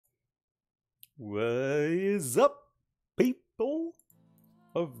What is up, people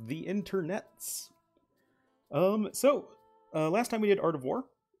of the internets? Last time we did Art of War,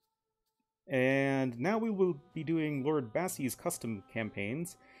 and now we will be doing Lord Bassi's custom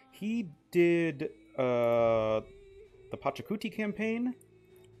campaigns. He did the Pachacuti campaign,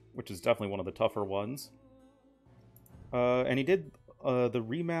 which is definitely one of the tougher ones. And he did the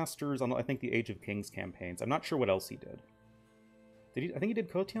remasters on, I think, the Age of Kings campaigns. I'm not sure what else he did. I think he did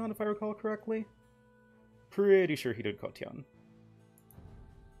Kotian, if I recall correctly? Pretty sure he did Kotian.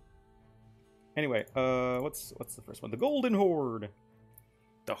 Anyway, what's the first one? The Golden Horde!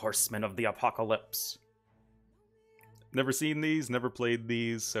 The Horsemen of the Apocalypse. Never seen these, never played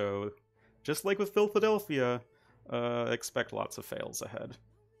these, so just like with Philadelphia, expect lots of fails ahead.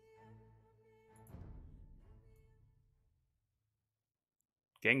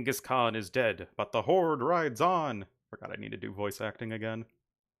 Genghis Khan is dead, but the Horde rides on! Forgot I need to do voice acting again.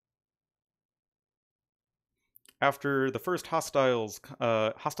 After the first hostile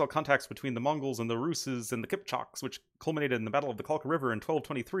contacts between the Mongols and the Russes and the Kipchaks, which culminated in the Battle of the Kalka River in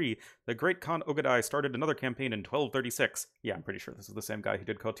 1223, the great Khan Ogadai started another campaign in 1236. Yeah, I'm pretty sure this is the same guy who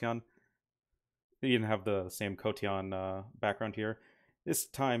did Kotian. He didn't have the same Kotian background here. This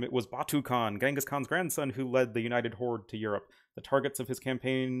time it was Batu Khan, Genghis Khan's grandson, who led the united horde to Europe. The targets of his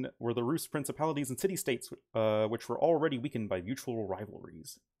campaign were the Rus principalities and city-states, which were already weakened by mutual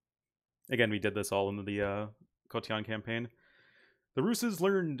rivalries. Again, we did this all in the Kotian campaign. The Ruses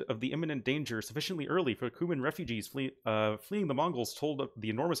learned of the imminent danger sufficiently early for Cuman refugees fleeing the Mongols told of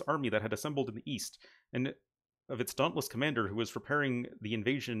the enormous army that had assembled in the east, and of its dauntless commander who was preparing the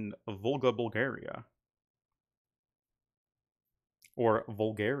invasion of Volga Bulgaria. Or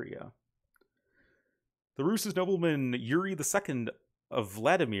Bulgaria. The Rus' nobleman Yuri II of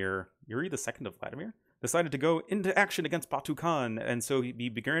Vladimir, decided to go into action against Batu Khan, and so he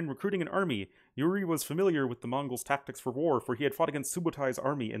began recruiting an army. Yuri was familiar with the Mongols' tactics for war, for he had fought against Subotai's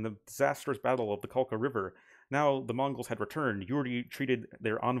army in the disastrous battle of the Kalka River. Now the Mongols had returned. Yuri treated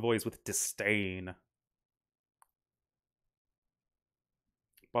their envoys with disdain.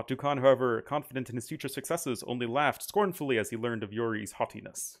 Batu Khan, however, confident in his future successes, only laughed scornfully as he learned of Yuri's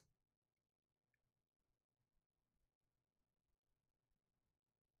haughtiness.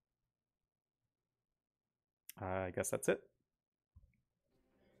 I guess that's it.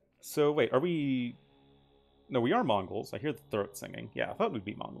 So, wait, are we... No, we are Mongols. I hear the throat singing. Yeah, I thought we'd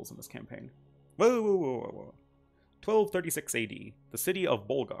be Mongols in this campaign. Whoa. 1236 AD. The city of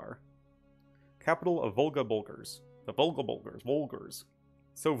Bulgar. Capital of Volga Bulgars. The Volga Bulgars. Volgars.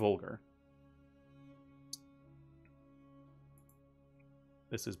 So vulgar.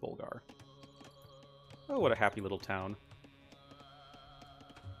 This is Bulgar. Oh, what a happy little town.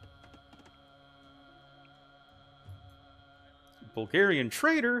 Bulgarian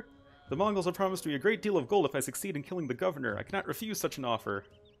traitor! The Mongols have promised me a great deal of gold if I succeed in killing the governor. I cannot refuse such an offer.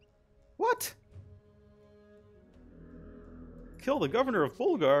 What? Kill the governor of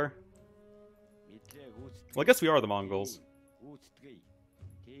Bulgar? Well, I guess we are the Mongols.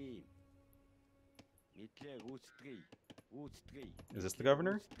 Is this the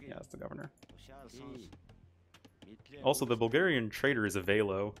governor? Yeah, it's the governor. Also, the Bulgarian traitor is a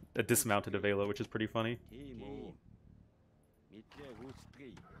Velo, a dismounted Velo, which is pretty funny.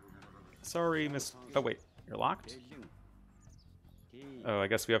 Sorry, miss... Oh, wait. You're locked? Oh, I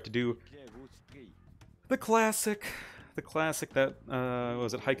guess we have to do... the classic. The classic that,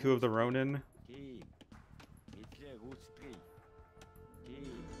 was it Haiku of the Ronin?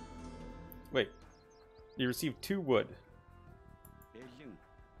 Wait. You received 2 wood.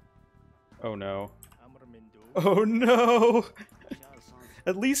 Oh no. Oh no!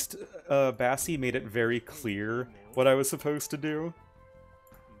 At least Bassi made it very clear what I was supposed to do.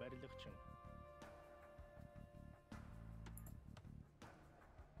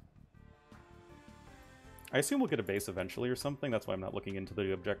 I assume we'll get a base eventually or something, that's why I'm not looking into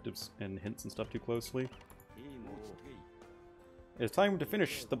the objectives and hints and stuff too closely. It's time to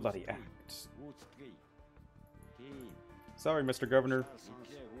finish the bloody act. Sorry, Mr. Governor.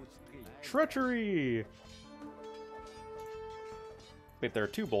 Treachery! Wait, there are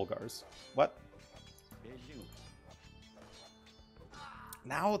 2 Bulgars. What?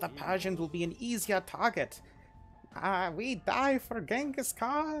 Now the Persians will be an easier target. We die for Genghis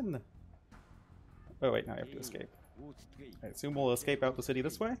Khan! Oh wait, now I have to escape. I assume we'll escape out the city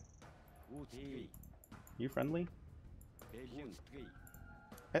this way? You friendly?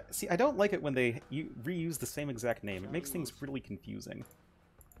 See, I don't like it when they reuse the same exact name. It makes things really confusing.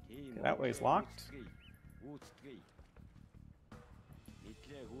 Okay, that way's locked.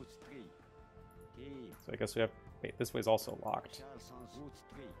 So I guess we have... Wait, this way's also locked.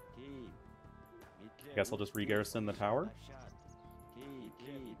 Guess I'll just re-garrison the tower.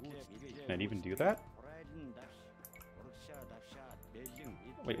 Can I even do that?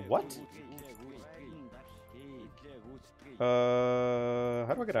 Wait, what?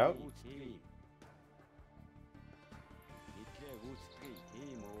 How do I get out?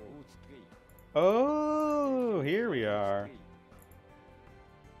 Oh, here we are.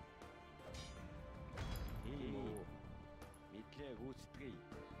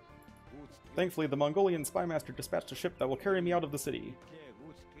 Thankfully, the Mongolian spymaster dispatched a ship that will carry me out of the city.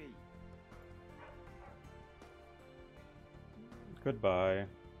 Goodbye.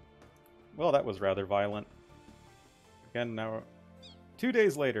 Well, that was rather violent. Again, now... 2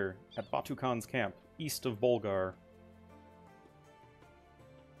 days later, at Batu Khan's camp, east of Bulgar.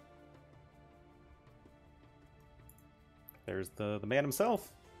 There's the man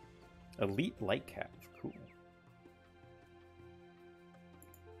himself. Elite Light Cav. Cool.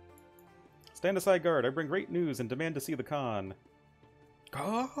 Stand aside, guard. I bring great news and demand to see the Khan.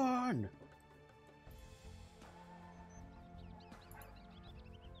 Khan!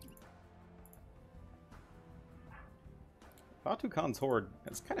 Batu Khan's horde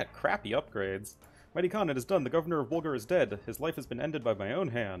has kind of crappy upgrades. Mighty Khan, it is done. The governor of Bulgar is dead. His life has been ended by my own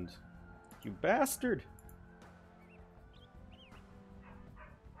hand. You bastard!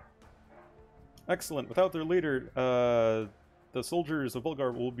 Excellent. Without their leader, the soldiers of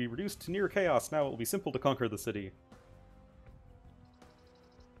Bulgar will be reduced to near chaos. Now it will be simple to conquer the city.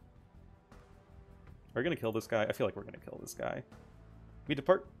 Are we gonna kill this guy? I feel like we're gonna kill this guy. We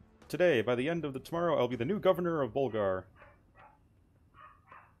depart today. By the end of tomorrow, I'll be the new governor of Bulgar.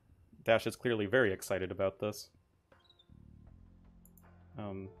 Dash is clearly very excited about this.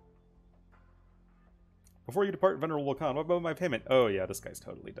 Before you depart, Venerable Khan, what about my payment? Oh yeah, this guy's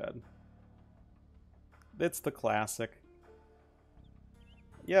totally dead. It's the classic.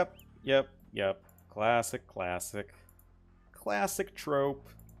 Yep. Classic. Classic trope.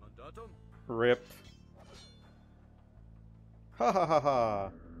 Rip. Ha ha ha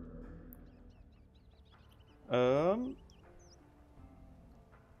ha.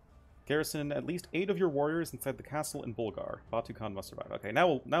 Garrison at least 8 of your warriors inside the castle in Bulgar. Batu Khan must survive. Okay,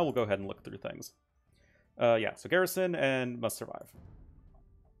 now we'll go ahead and look through things. Yeah, so garrison and must survive.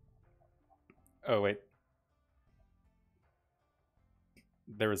 Oh wait.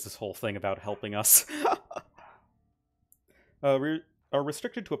 There is this whole thing about helping us. We are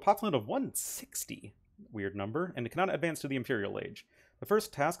restricted to a population of 160. Weird number, and cannot advance to the Imperial Age. The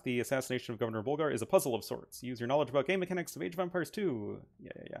first task, the assassination of Governor Bulgar, is a puzzle of sorts. Use your knowledge about game mechanics of Age of Empires 2.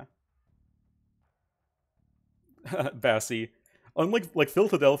 Yeah. Bassi. Unlike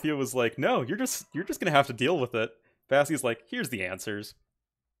Philadelphia was like, no, you're just gonna have to deal with it. Bassi's like, here's the answers.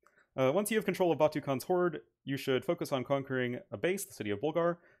 Once you have control of Batu Khan's horde, you should focus on conquering a base, the city of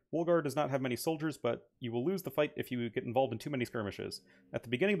Bulgar. Bulgar does not have many soldiers, but you will lose the fight if you get involved in too many skirmishes. At the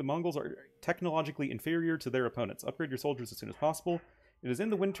beginning, the Mongols are technologically inferior to their opponents. Upgrade your soldiers as soon as possible. It is in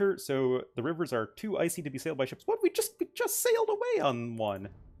the winter, so the rivers are too icy to be sailed by ships. What? We just sailed away on one!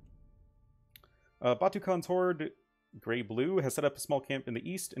 Batu Khan's horde, Grey Blue, has set up a small camp in the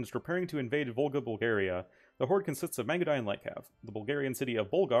east and is preparing to invade Volga Bulgaria. The horde consists of Mangudai and Lightcav. The Bulgarian city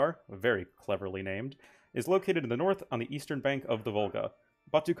of Bulgar, very cleverly named, is located in the north on the eastern bank of the Volga.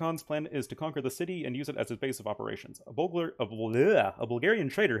 Batu Khan's plan is to conquer the city and use it as his base of operations. A Bulgarian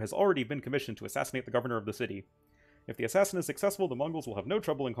traitor has already been commissioned to assassinate the governor of the city. If the assassin is successful, the Mongols will have no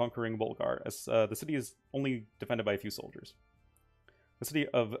trouble in conquering Bulgar, as the city is only defended by a few soldiers. The city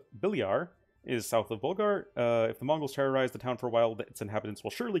of Bilyar is south of Bulgar. If the Mongols terrorize the town for a while, its inhabitants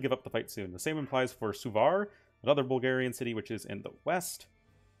will surely give up the fight soon. The same applies for Suvar, another Bulgarian city which is in the west.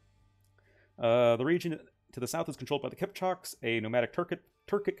 The region to the south is controlled by the Kipchaks, a nomadic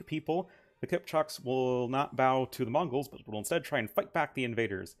Turkic people. The Kipchaks will not bow to the Mongols, but will instead try and fight back the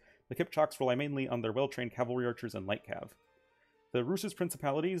invaders. The Kipchaks rely mainly on their well-trained cavalry archers and light cav. The Rus's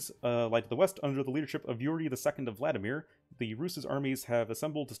principalities lie to the west under the leadership of Yuri II of Vladimir. The Rus's armies have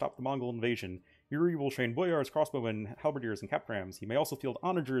assembled to stop the Mongol invasion. Yuri will train boyars, crossbowmen, halberdiers, and caprams. He may also field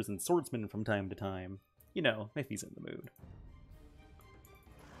onagers and swordsmen from time to time. You know, if he's in the mood.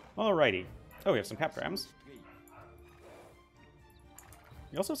 Alrighty. Oh, we have some caprams.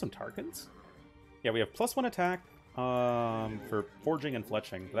 We also have some Tarkans. Yeah, we have +1 attack for forging and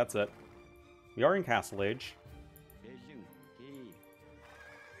fletching. That's it. We are in Castle Age.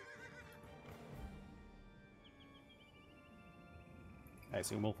 I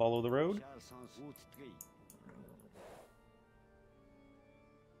assume we'll follow the road.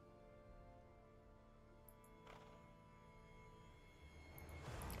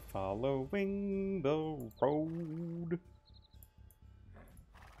 Following the road.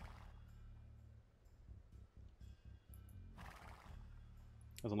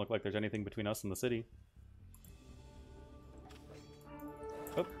 Doesn't look like there's anything between us and the city.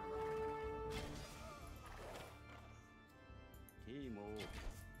 Oh.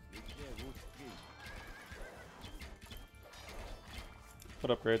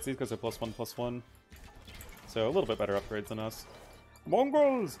 What upgrades? These guys are +1/+1. So a little bit better upgrades than us.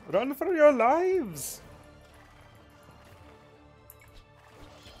 Mongols! Run for your lives!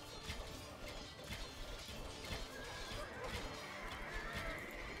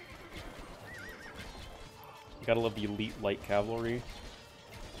 You gotta love the elite light cavalry.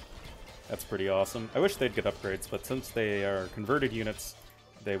 That's pretty awesome. I wish they'd get upgrades, but since they are converted units,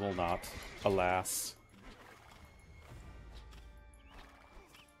 they will not. Alas.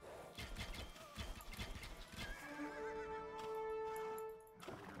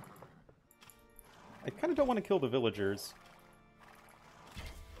 I kind of don't want to kill the villagers.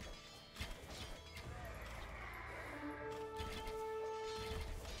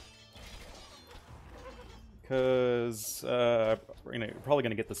 Because we're probably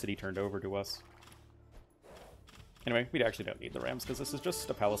going to get the city turned over to us. Anyway, we actually don't need the rams because this is just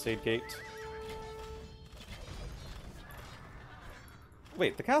a palisade gate.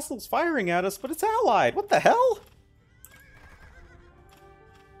 Wait, the castle's firing at us, but it's allied! What the hell?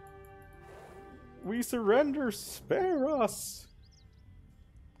 We surrender, spare us!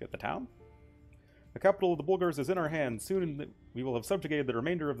 Get the town? The capital of the Bulgars is in our hands. Soon we will have subjugated the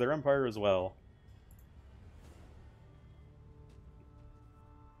remainder of their empire as well.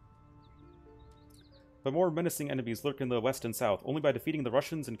 But more menacing enemies lurk in the west and south. Only by defeating the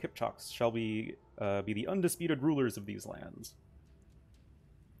Russians and Kipchaks shall we be the undisputed rulers of these lands.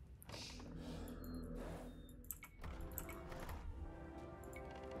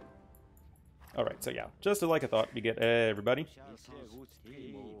 Alright, so yeah, just like I thought, we get everybody.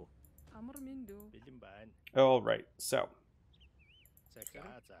 Alright, so.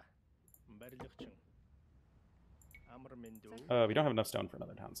 We don't have enough stone for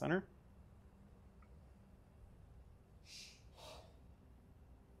another town center.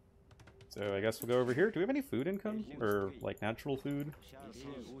 So I guess we'll go over here. Do we have any food income? Or, like, natural food?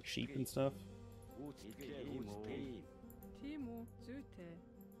 Sheep and stuff?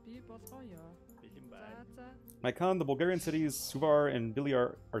 My Khan, the Bulgarian cities Suvar and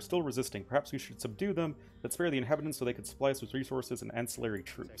Biliar are still resisting. Perhaps we should subdue them, but spare the inhabitants so they could supply us with resources and ancillary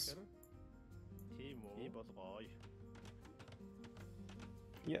troops.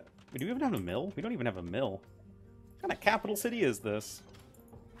 Yeah. Do we even have a mill? We don't even have a mill. What kind of capital city is this?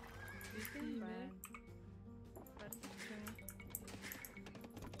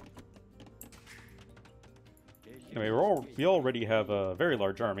 Anyway, we already have a very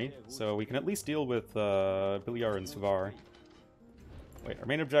large army, so we can at least deal with Biliar and Suvar. Wait, our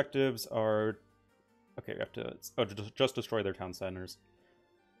main objectives are... Okay, we have to... Oh, just destroy their town centers.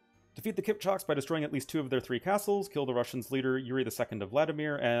 Defeat the Kipchaks by destroying at least 2 of their 3 castles, kill the Russians' leader, Yuri II of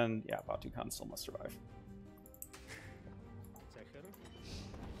Vladimir, and yeah, Batu Khan still must survive.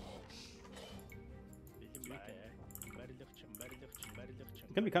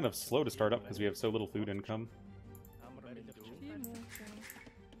 It's gonna be kind of slow to start up because we have so little food income.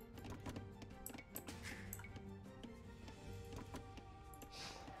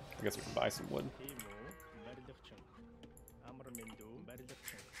 I guess we can buy some wood.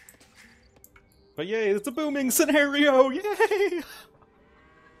 But yay, it's a booming scenario! Yay!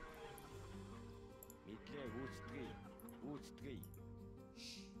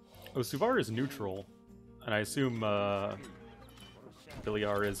 Oh, Suvar is neutral. And I assume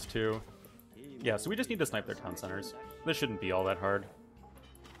Biliar is too. Yeah, so we just need to snipe their town centers. This shouldn't be all that hard.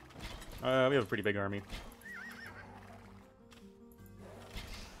 We have a pretty big army.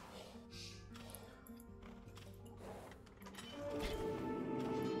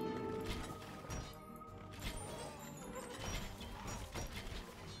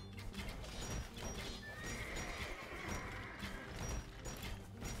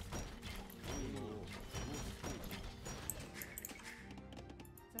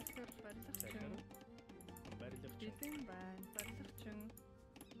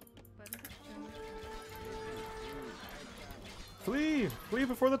 Flee! Flee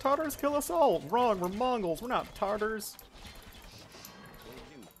before the Tatars kill us all! Wrong, we're Mongols, we're not Tatars!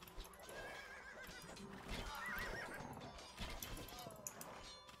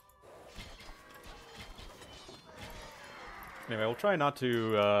 Anyway, we'll try not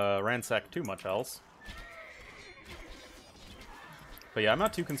to ransack too much else. But yeah, I'm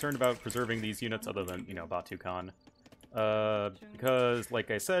not too concerned about preserving these units other than, you know, Batu Khan. Because,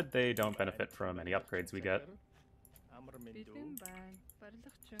 like I said, they don't benefit from any upgrades we get.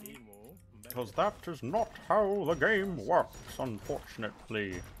 Because that is not how the game works,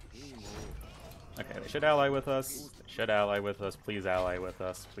 unfortunately. Okay, they should ally with us. They should ally with us. Please ally with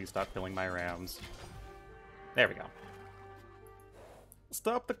us. Please stop killing my rams. There we go.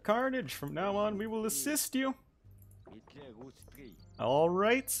 Stop the carnage. From now on, we will assist you.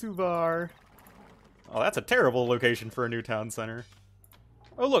 Alright, Suvar. Oh, that's a terrible location for a new town center.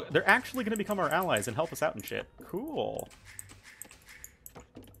 Oh, look, they're actually going to become our allies and help us out and shit. Cool.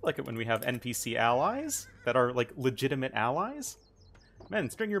 I like it when we have NPC allies that are, like, legitimate allies. Men,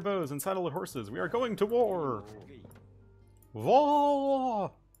 string your bows and saddle the horses. We are going to war!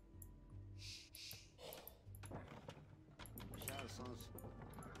 War!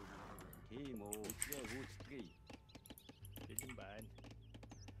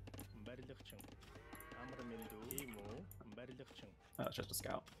 Oh, it's just a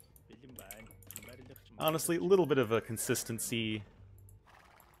scout. Honestly, a little bit of a consistency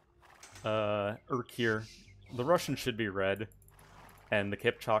irk here. The Russians should be red, and the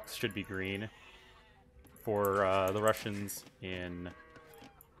Kipchaks should be green. For the Russians in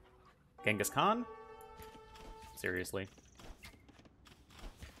Genghis Khan? Seriously.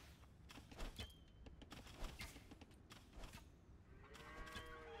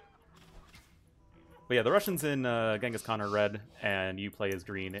 But yeah, the Russians in Genghis Khan are red, and you play as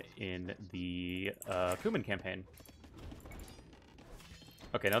green in the Cuman campaign.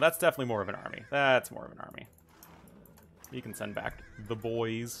 Okay, now that's definitely more of an army. That's more of an army. You can send back the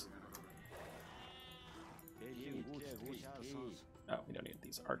boys. Oh, we don't need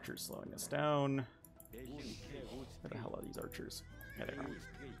these archers slowing us down. Where the hell are these archers? Yeah, they are.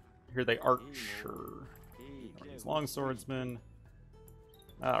 Here they archer. These long swordsmen.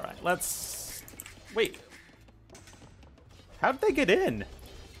 Alright, let's... Wait. How did they get in?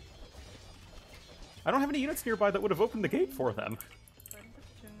 I don't have any units nearby that would have opened the gate for them.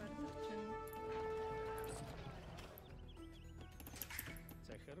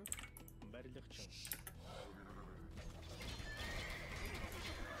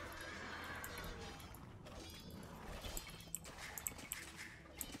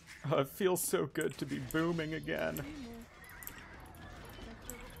 Oh, it feels so good to be booming again.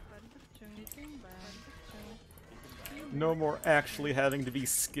 No more actually having to be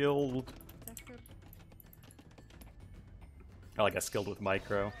skilled. Oh, I guess skilled with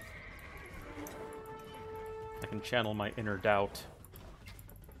micro. I can channel my inner doubt.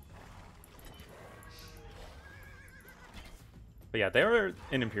 But yeah, they are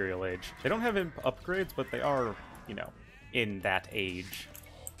in Imperial Age. They don't have upgrades, but they are, you know, in that age.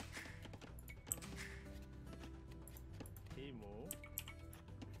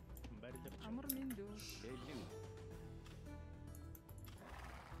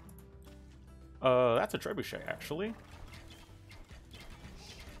 That's a trebuchet, actually.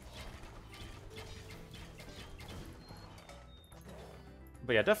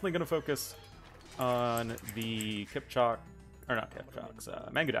 But yeah, definitely gonna focus on the Kipchak, or not Kipchaks,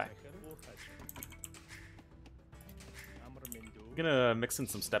 Mangudai. Gonna mix in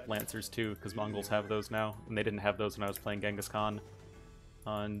some Steppe Lancers too, because Mongols have those now, and they didn't have those when I was playing Genghis Khan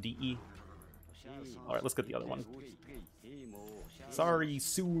on DE. Alright, let's get the other one. Sorry,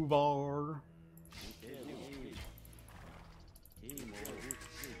 Suvar.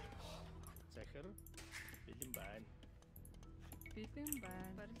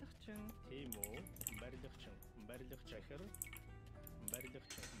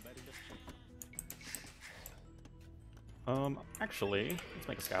 Actually, let's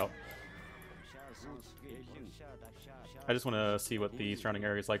make a scout. I just want to see what the surrounding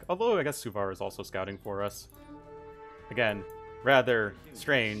area is like. Although, I guess Suvar is also scouting for us. Again, rather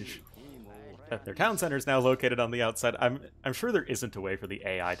strange that their town center is now located on the outside. I'm sure there isn't a way for the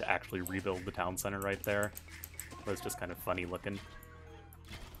AI to actually rebuild the town center right there. But it's just kind of funny looking.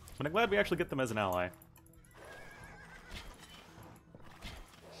 But I'm glad we actually get them as an ally.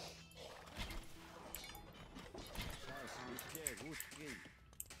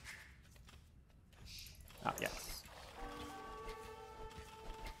 Ah, yes.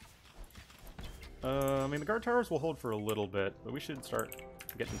 I mean, the guard towers will hold for a little bit, but we should start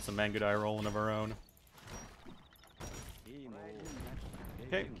getting some Mangudai rolling of our own.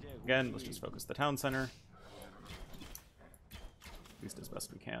 Okay, again, let's just focus the town center. At least as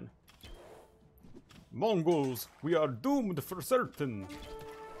best we can. Mongols, we are doomed for certain.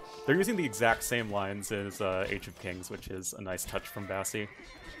 They're using the exact same lines as Age of Kings, which is a nice touch from Bassi.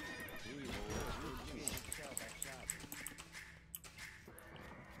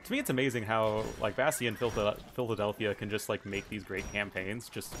 To me, it's amazing how, like, Bassi and Philadelphia can just, like, make these great campaigns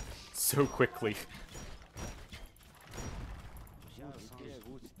just so quickly.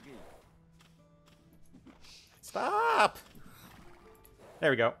 Stop!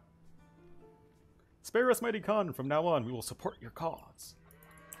 There we go. Spare us, mighty Khan. From now on, we will support your cause.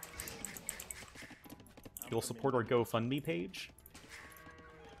 You'll support our GoFundMe page.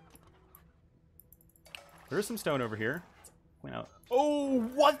 There is some stone over here. Point out. Oh,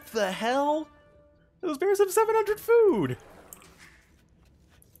 what the hell? Those bears have 700 food!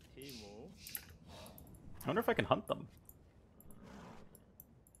 I wonder if I can hunt them.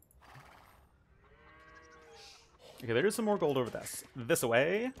 Okay, there is some more gold over this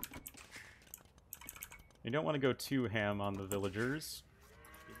way. You don't want to go too ham on the villagers.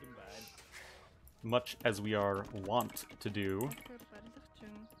 Much as we are wont to do.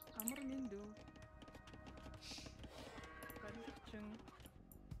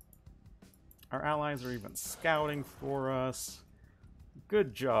 Our allies are even scouting for us.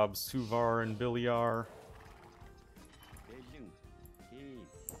 Good job, Suvar and Bilyar.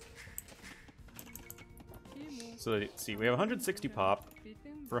 So let's see, we have 160 pop.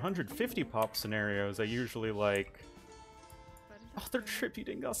 For 150 pop scenarios, I usually like... Oh, they're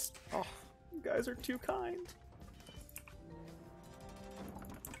tributing us. Oh, you guys are too kind.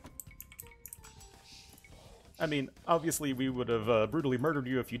 I mean, obviously we would have brutally murdered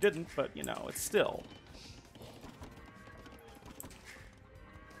you if you didn't, but, you know, it's still...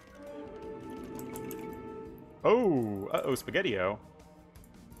 Oh! Uh-oh, Spaghetti-O.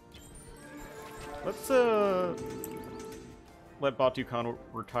 Let's, let Batu Khan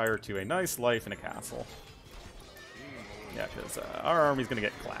retire to a nice life in a castle. Yeah, because our army's gonna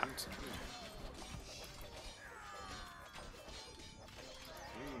get clapped.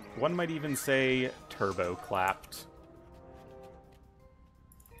 One might even say turbo clapped.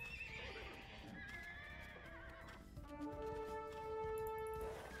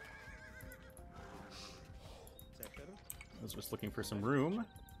 I was just looking for some room.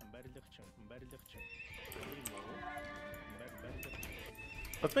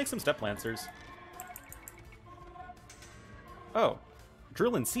 Let's make some step lancers. Oh,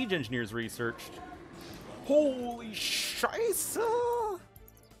 drill and siege engineers researched. Holy scheisse!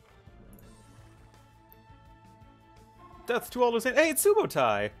 Death to all those. Hey, it's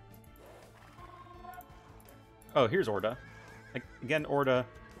Subotai! Oh, here's Orda. Again, Orda,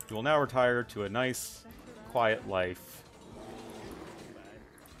 you will now retire to a nice, quiet life.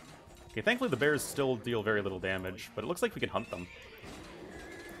 Okay, thankfully the bears still deal very little damage, but it looks like we can hunt them.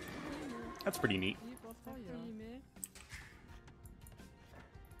 That's pretty neat.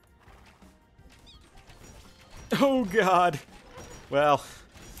 Oh god! Well,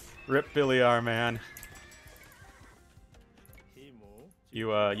 rip Bilyar, man.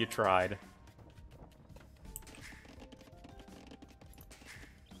 You tried.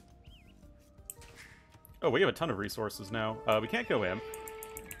 Oh, we have a ton of resources now. We can't go in.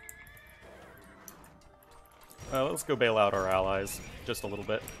 Let's go bail out our allies just a little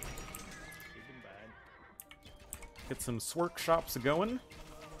bit. Get some swerk shops going.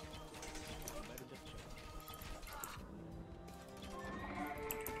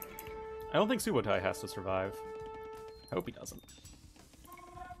 I don't think Subotai has to survive. I hope he doesn't.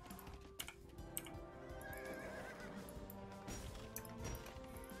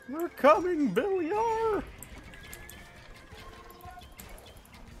 We're coming, Bilyar!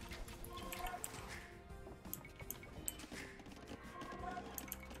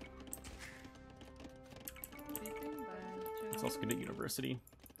 Let's also get a university.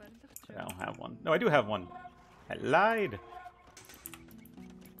 I don't have one. No, I do have one. I lied!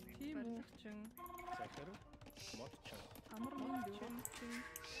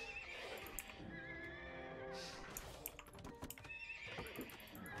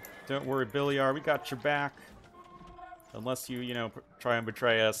 Don't worry, Bilyar, we got your back. Unless you, you know, try and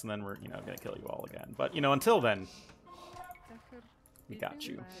betray us, and then we're, you know, gonna kill you all again. But, you know, until then, we got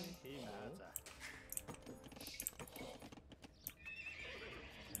you.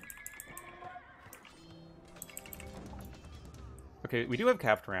 Okay, we do have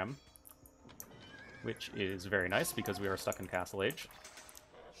Captram, which is very nice because we are stuck in Castle Age.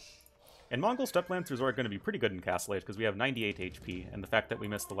 And Mongol Step Lancers are going to be pretty good in Castle Age because we have 98 HP, and the fact that we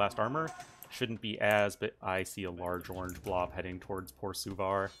missed the last armor shouldn't be as, but I see a large orange blob heading towards poor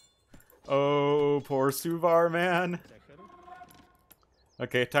Suvar. Oh, poor Suvar, man.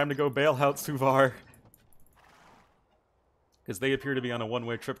 Okay, time to go bail out Suvar. Because they appear to be on a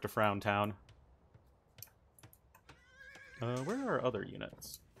one-way trip to Frown Town. Where are other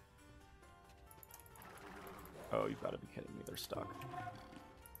units? Oh, you've got to be kidding me, they're stuck.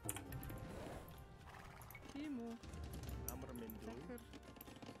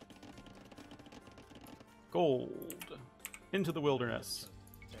 Gold. Into the wilderness.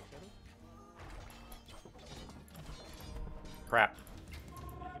 crap.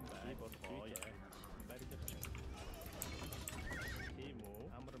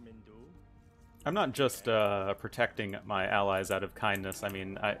 I'm not just protecting my allies out of kindness. I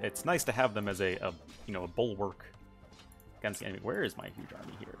mean, it's nice to have them as a you know, a bulwark against the enemy. Where is my huge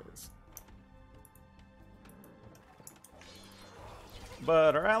army? Here it is.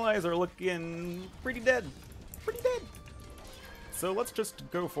 But our allies are looking pretty dead. Pretty dead. So let's just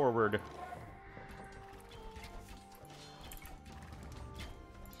go forward.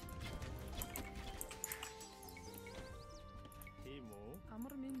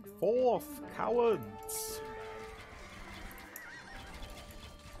 Forth, cowards!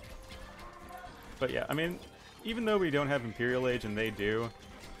 But yeah, I mean, even though we don't have Imperial Age and they do,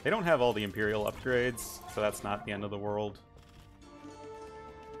 they don't have all the Imperial upgrades, so that's not the end of the world.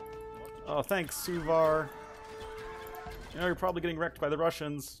 Oh, thanks, Suvar. You know, you're probably getting wrecked by the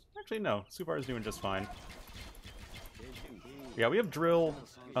Russians. Actually, no, Suvar's doing just fine. Yeah, we have Drill,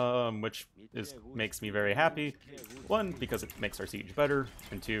 which makes me very happy. One, because it makes our siege better,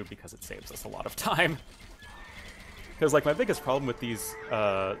 and two, because it saves us a lot of time. Because, like, my biggest problem with these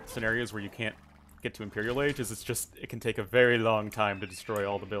scenarios where you can't get to Imperial Age is it can take a very long time to destroy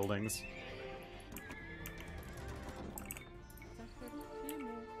all the buildings.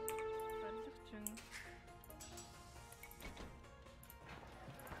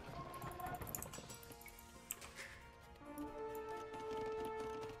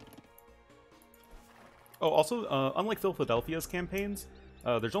 Oh, also, unlike Philadelphia's campaigns,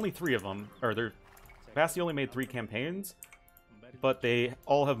 there's only 3 of them. Bassi only made 3 campaigns, but they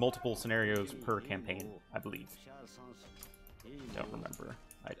all have multiple scenarios per campaign, I believe. Don't remember.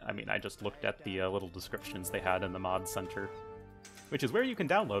 I mean, I just looked at the little descriptions they had in the mod center, which is where you can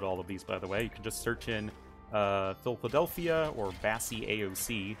download all of these, by the way. You can just search in Philadelphia or Bassi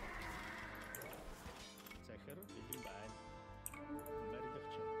AOC.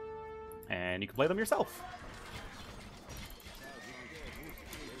 And you can play them yourself.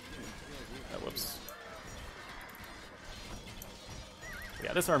 Oh, whoops.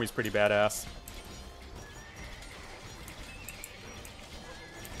 Yeah, this army's pretty badass.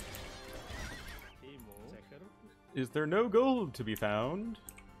 Is there no gold to be found?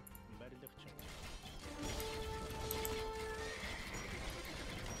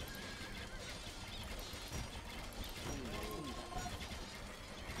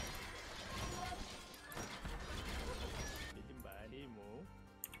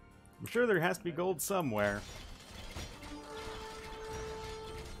 I'm sure there has to be gold somewhere.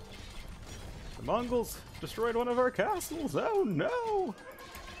 The Mongols destroyed one of our castles! Oh no!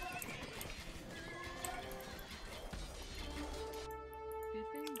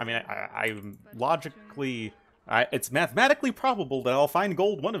 I mean, I'm logically... it's mathematically probable that I'll find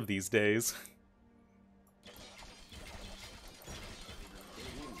gold one of these days.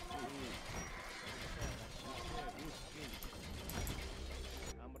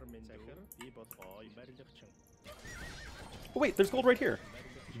 Oh wait, there's gold right here.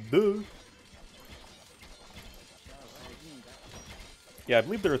 Duh. Yeah, I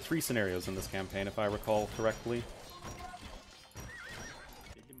believe there are 3 scenarios in this campaign, if I recall correctly.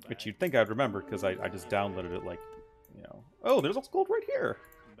 Which you'd think I'd remember, because I just downloaded it, like, you know... Oh, there's also gold right here!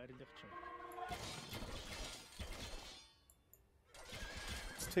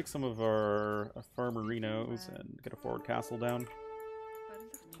 Let's take some of our farmerinos and get a forward castle down.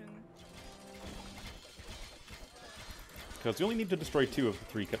 Because we only need to destroy 2 of the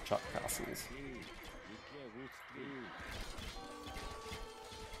 3 Kipchak castles.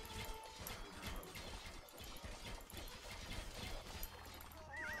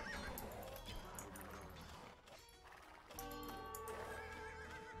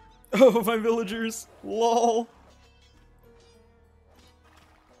 Oh, my villagers! LOL!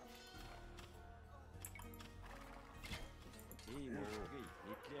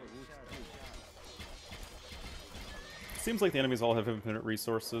 Seems like the enemies all have infinite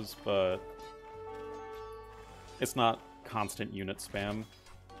resources, but it's not constant unit spam.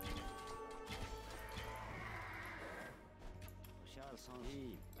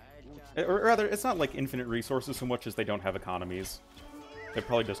 Or rather, it's not like infinite resources so much as they don't have economies. They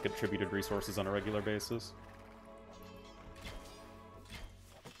probably just get tributed resources on a regular basis.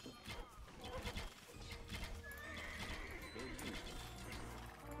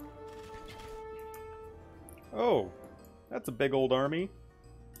 Oh, that's a big old army.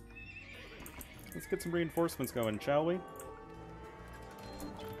 Let's get some reinforcements going, shall we?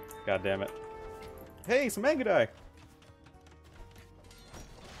 God damn it. Hey, some Mangudai!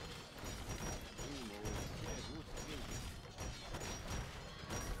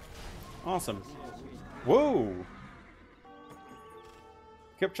 Awesome. Whoa!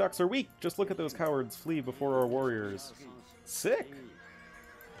 Kipchaks are weak. Just look at those cowards flee before our warriors. Sick!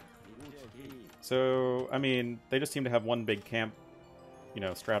 So, I mean, they just seem to have one big camp, you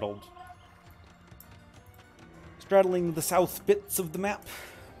know, straddling the south bits of the map.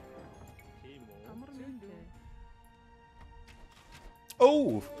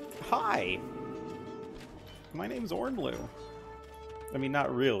 Oh, hi! My name's Ornlu. I mean,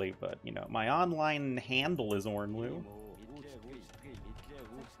 not really, but, you know, my online handle is Ornlu.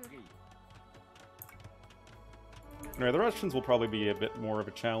 Anyway, the Russians will probably be a bit more of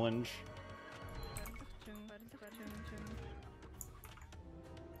a challenge.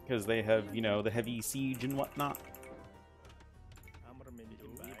 Because they have, you know, the heavy siege and whatnot.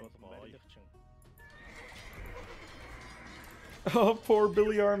 Oh, poor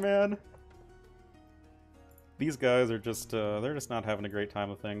Bulgar, man. These guys are just, they're just not having a great time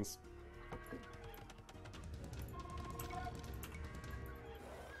of things.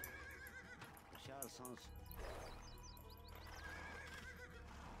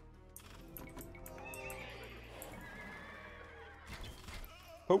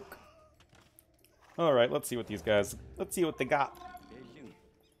 Poke. Alright, let's see what these guys, let's see what they got.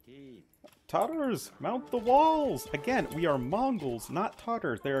 Tatars, mount the walls! Again, we are Mongols, not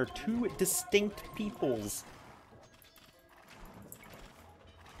Tatars. There are two distinct peoples.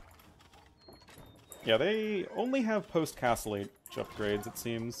 Yeah, they only have post-castle age upgrades, it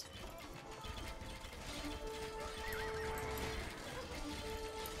seems.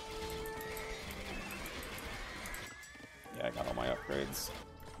 Yeah, I got all my upgrades.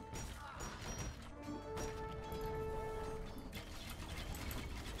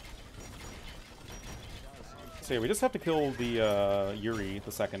 So yeah, we just have to kill the Yuri,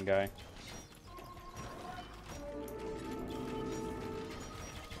 the second guy.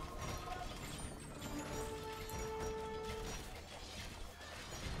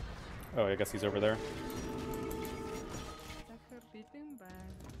 Oh, I guess he's over there.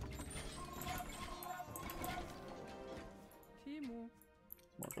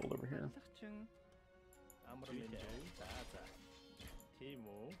 More gold over here.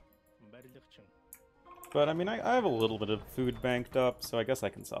 But, I mean, I have a little bit of food banked up, so I guess I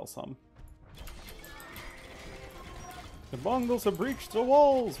can sell some. The Mongols have breached the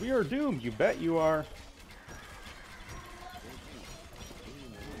walls! We are doomed! You bet you are!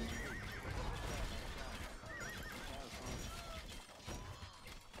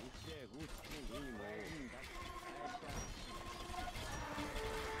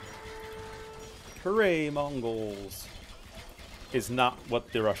 Hooray, Mongols! Is not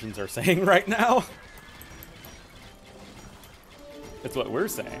what the Russians are saying right now. It's what we're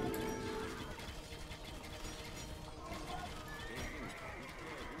saying.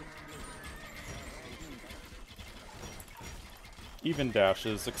 Even Dash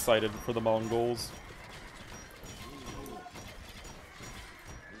is excited for the Mongols.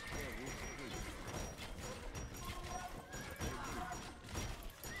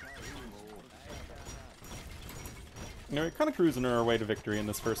 You know, we're kind of cruising our way to victory in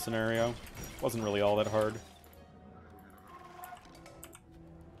this first scenario. Wasn't really all that hard.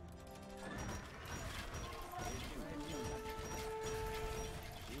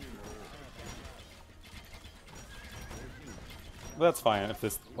 But that's fine if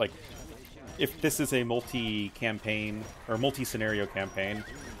this, like, if this is a multi-campaign, or multi-scenario campaign,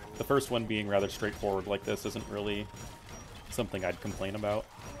 the first one being rather straightforward like this isn't really something I'd complain about.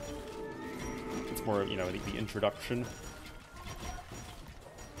 It's more, you know, the introduction.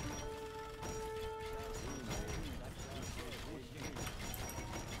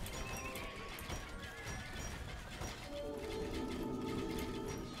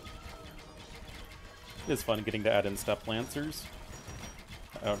 It is fun getting to add in step lancers.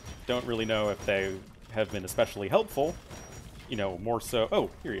 I don't really know if they have been especially helpful. You know, more so... Oh,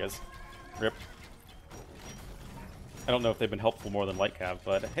 here he is. Rip. I don't know if they've been helpful more than light cav,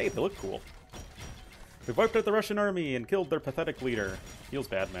 but hey, they look cool. We've wiped out the Russian army and killed their pathetic leader. Feels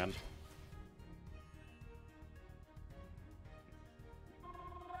bad, man.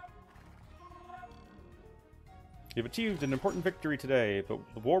 You've achieved an important victory today, but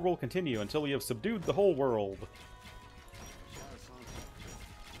the war will continue until we have subdued the whole world.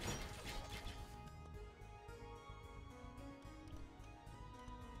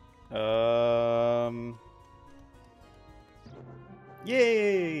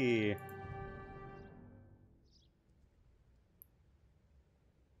 Yay!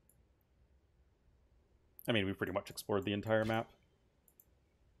 I mean, we pretty much explored the entire map.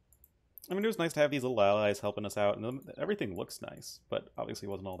 I mean, it was nice to have these little allies helping us out, and everything looks nice, but obviously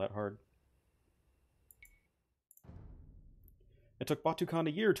wasn't all that hard. It took Batu Khan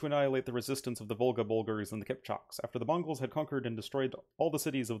a year to annihilate the resistance of the Volga Bulgars and the Kipchaks. After the Mongols had conquered and destroyed all the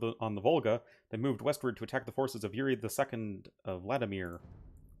cities on the Volga, they moved westward to attack the forces of Yuri II of Vladimir.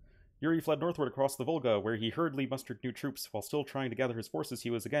 Yuri fled northward across the Volga, where he hurriedly mustered new troops. While still trying to gather his forces, he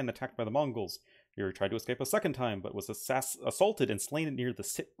was again attacked by the Mongols. Yuri tried to escape a second time, but was assaulted and slain near the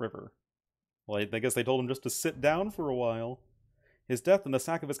Sit River. Well, I guess they told him just to sit down for a while. His death and the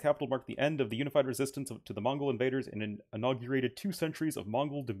sack of his capital marked the end of the unified resistance to the Mongol invaders and inaugurated 2 centuries of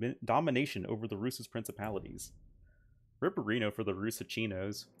Mongol domination over the Rus's principalities. Ripperino for the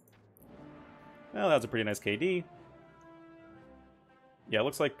Rusachinos. Well, that's a pretty nice KD. Yeah, it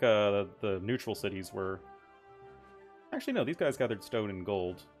looks like the neutral cities were... Actually, no, these guys gathered stone and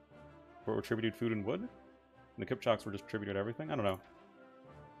gold. Or tributed food and wood? And the Kipchaks were just tributed everything? I don't know.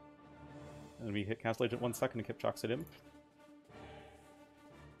 And we hit Castle Agent 1 second and Kipchaks hit him.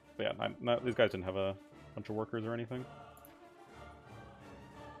 But yeah, these guys didn't have a bunch of workers or anything.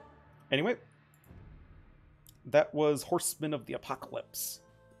 Anyway, that was Horsemen of the Apocalypse.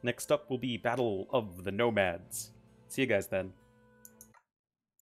 Next up will be Battle of the Nomads. See you guys then.